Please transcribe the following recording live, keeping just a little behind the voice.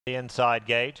The inside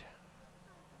gate.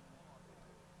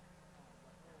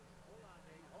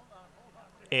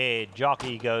 A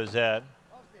Jockey goes in.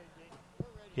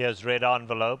 Here's Red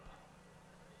Envelope.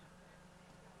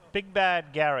 Big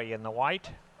Bad Gary in the white.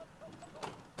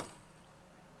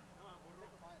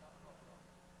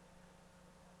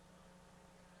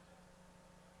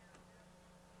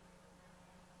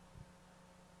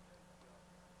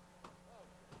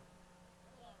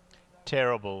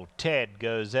 Terrible Ted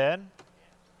goes in.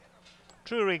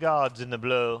 True Regards in the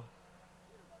blue.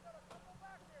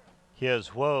 Here's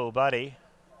Whoa Buddy.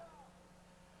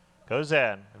 Goes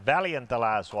in. Valiant the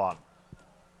last one.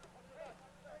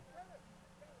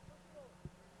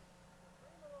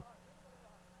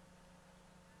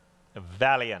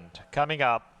 Valiant coming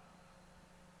up.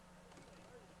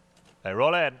 They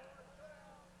roll in.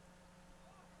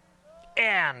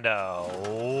 And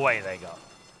away they go.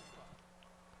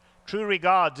 True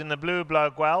Regards in the blue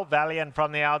bloke well. Valiant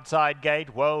from the outside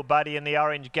gate. Whoa Buddy in the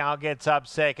orange cow gets up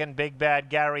second. Big Bad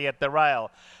Gary at the rail.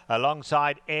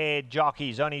 Alongside Air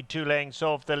Jockeys, only 2 lengths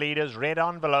off the leaders. Red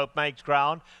Envelope makes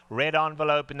ground. Red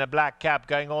Envelope in the black cap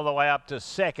going all the way up to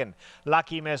second.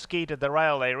 Lucky Mesquite at the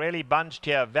rail. They really bunched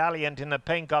here. Valiant in the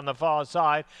pink on the far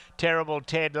side. Terrible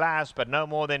Ted last, but no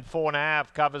more than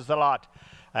 4.5 covers the lot.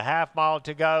 A half mile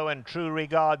to go and True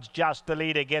Regards just the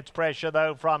leader. Gets pressure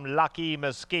though from Lucky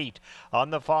Mesquite. On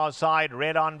the far side,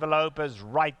 Red Envelope is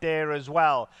right there as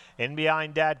well. In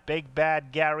behind that, Big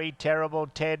Bad Gary, Terrible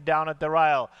Ted down at the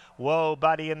rail. Whoa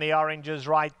Buddy in the oranges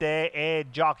right there. Air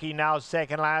Jockey now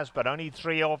second last, but only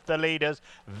 3 off the leaders.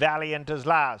 Valiant is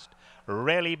last.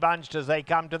 Really bunched as they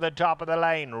come to the top of the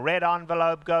lane. Red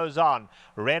Envelope goes on.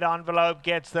 Red Envelope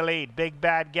gets the lead. Big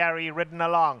Bad Gary ridden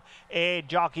along. Air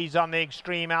Jockeys on the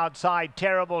extreme outside.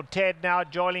 Terrible Ted now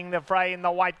joining the fray in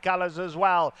the white colours as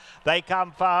well. They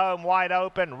come for home wide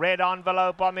open. Red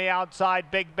Envelope on the outside.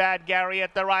 Big Bad Gary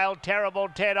at the rail. Terrible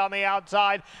Ted on the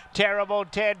outside. Terrible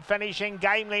Ted finishing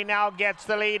gamely now gets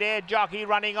the lead. Air Jockey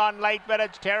running on late, but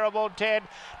it's Terrible Ted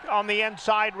on the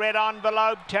inside. Red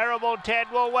Envelope. Terrible Ted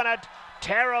will win it.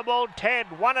 Terrible Ted,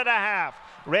 1.5.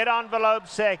 Red Envelope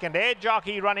second. Air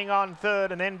Jockey running on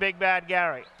third, and then Big Bad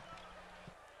Gary.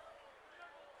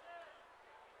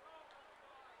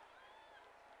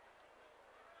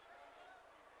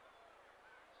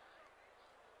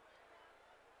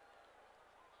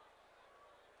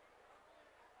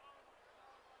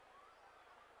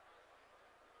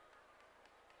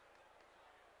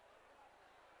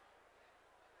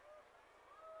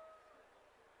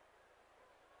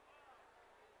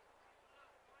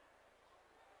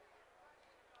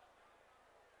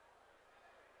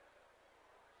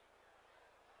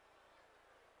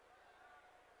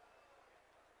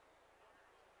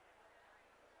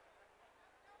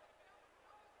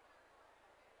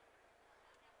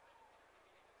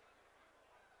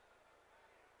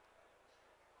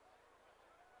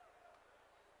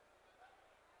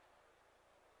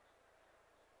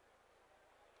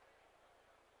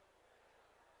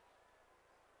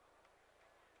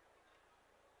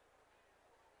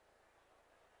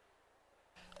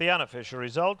 The unofficial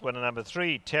result, winner number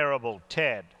 3, Terrible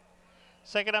Ted.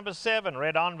 Second, number 7,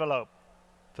 Red Envelope.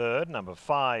 Third, number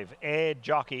 5, Air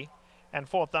Jockey. And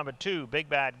fourth, number 2, Big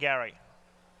Bad Gary.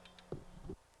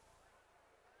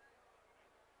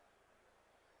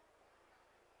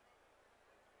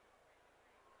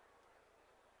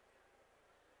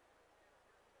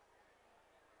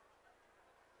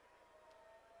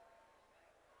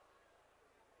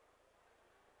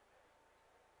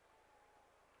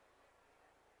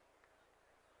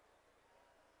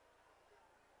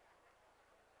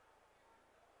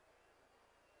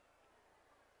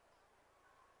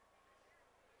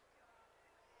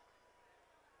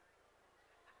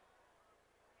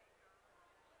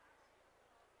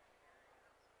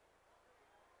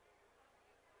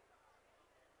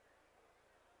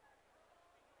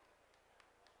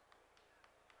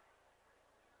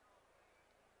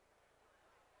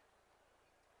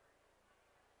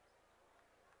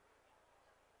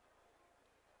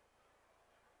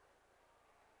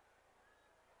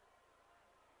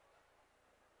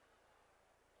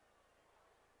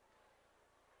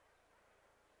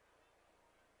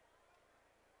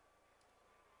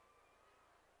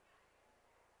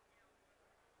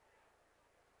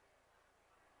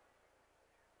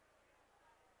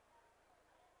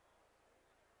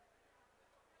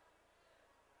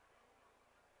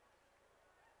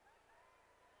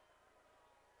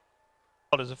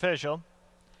 Is official.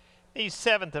 The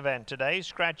 7th event today,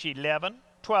 scratch 11,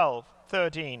 12,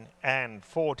 13 and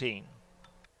 14.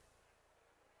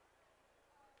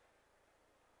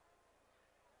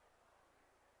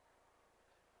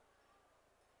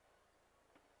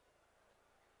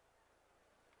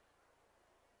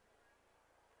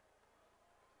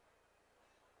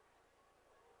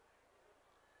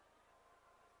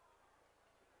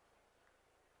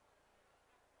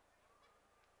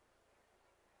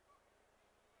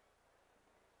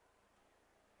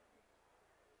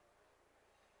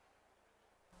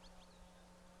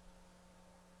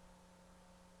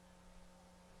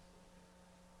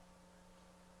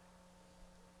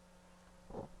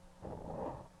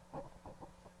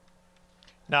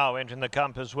 Now entering the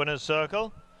compass winner's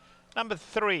circle, number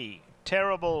 3,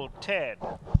 Terrible Ted.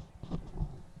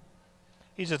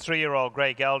 He's a 3-year-old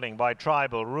grey gelding by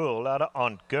tribal rule out of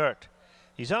Aunt Gert.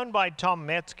 He's owned by Tom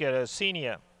Metzger, a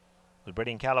senior. Was bred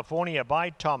in California by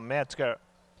Tom Metzger.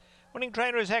 Winning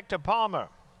trainer is Hector Palmer,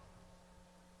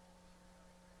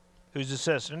 whose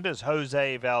assistant is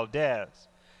Jose Valdez.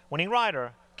 Winning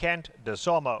rider, Kent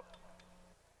DeSomos.